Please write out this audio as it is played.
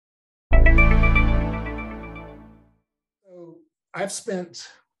I've spent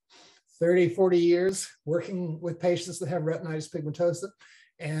 30, 40 years working with patients that have retinitis pigmentosa,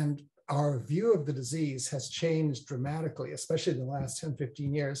 and our view of the disease has changed dramatically, especially in the last 10,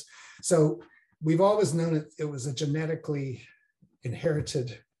 15 years. So we've always known it was a genetically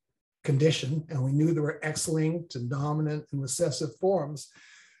inherited condition, and we knew there were X-linked and dominant and recessive forms,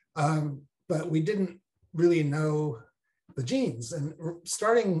 but we didn't really know the genes. And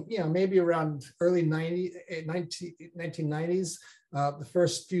starting, maybe around early 1990s, the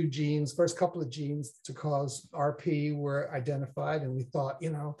first couple of genes to cause RP were identified, and we thought,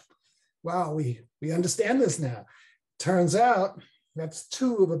 wow, we understand this now. Turns out that's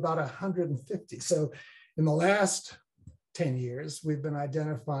 2 of about 150. So in the last 10 years, we've been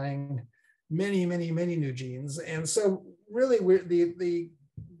identifying many, many, many new genes. And so really the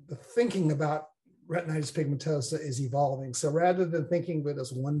thinking about retinitis pigmentosa is evolving. So rather than thinking of it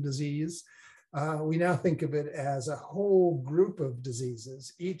as one disease, we now think of it as a whole group of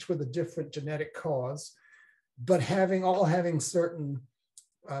diseases, each with a different genetic cause, but all having certain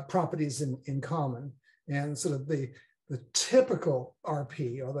properties in common. And sort of the typical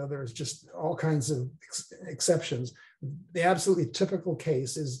RP, although there's just all kinds of exceptions, the absolutely typical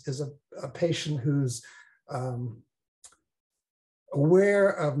case is a patient who's aware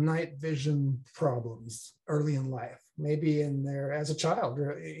of night vision problems early in life, maybe as a child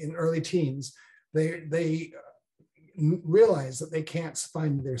or in early teens. They realize that they can't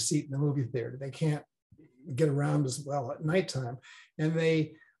find their seat in the movie theater. They can't get around as well at nighttime. And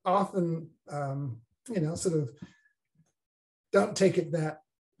they often, sort of don't take it that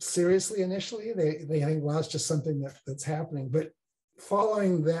seriously initially. They think, well, it's just something that's happening. But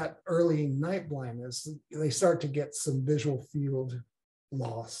following that early night blindness, they start to get some visual field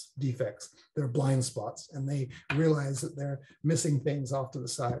loss defects. They're blind spots, and they realize that they're missing things off to the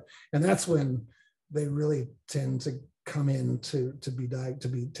side. And that's when they really tend to come in to be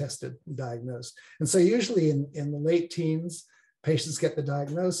tested and diagnosed. And so usually in the late teens, patients get the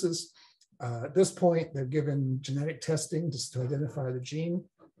diagnosis. At this point, they're given genetic testing just to identify the gene.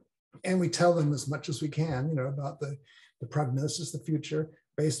 And we tell them as much as we can, about the prognosis, the future,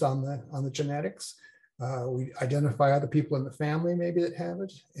 based on the genetics. We identify other people in the family maybe that have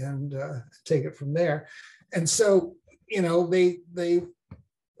it, and take it from there. And so, they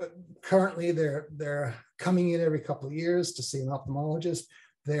currently they're coming in every couple of years to see an ophthalmologist.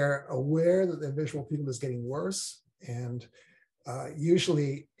 They're aware that their visual field is getting worse, and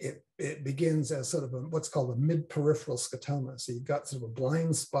usually it begins as sort of what's called a mid-peripheral scotoma. So you've got sort of a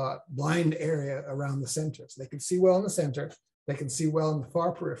blind area around the center. So they can see well in the center, they can see well in the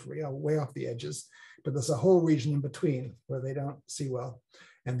far periphery, way off the edges, but there's a whole region in between where they don't see well.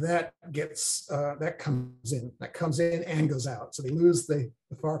 And that comes in and goes out. So they lose the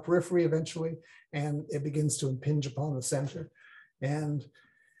far periphery eventually, and it begins to impinge upon the center. And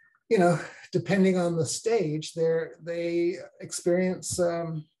depending on the stage, they experience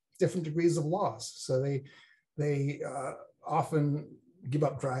different degrees of loss. So they often give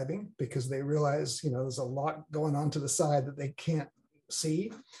up driving because they realize, there's a lot going on to the side that they can't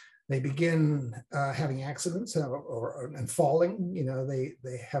see. They begin having accidents and falling.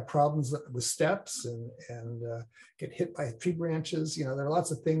 They have problems with steps and get hit by tree branches. There are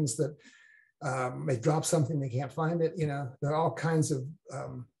lots of things that they drop something, they can't find it. There are all kinds of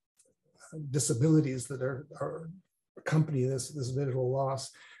disabilities that are accompany this visual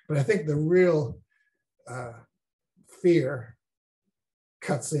loss. But I think the real fear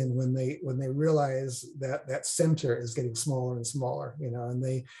cuts in when they realize that center is getting smaller and smaller, and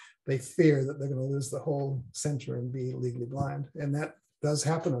they fear that they're going to lose the whole center and be legally blind. And that does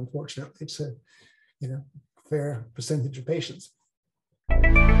happen, unfortunately, to a fair percentage of patients.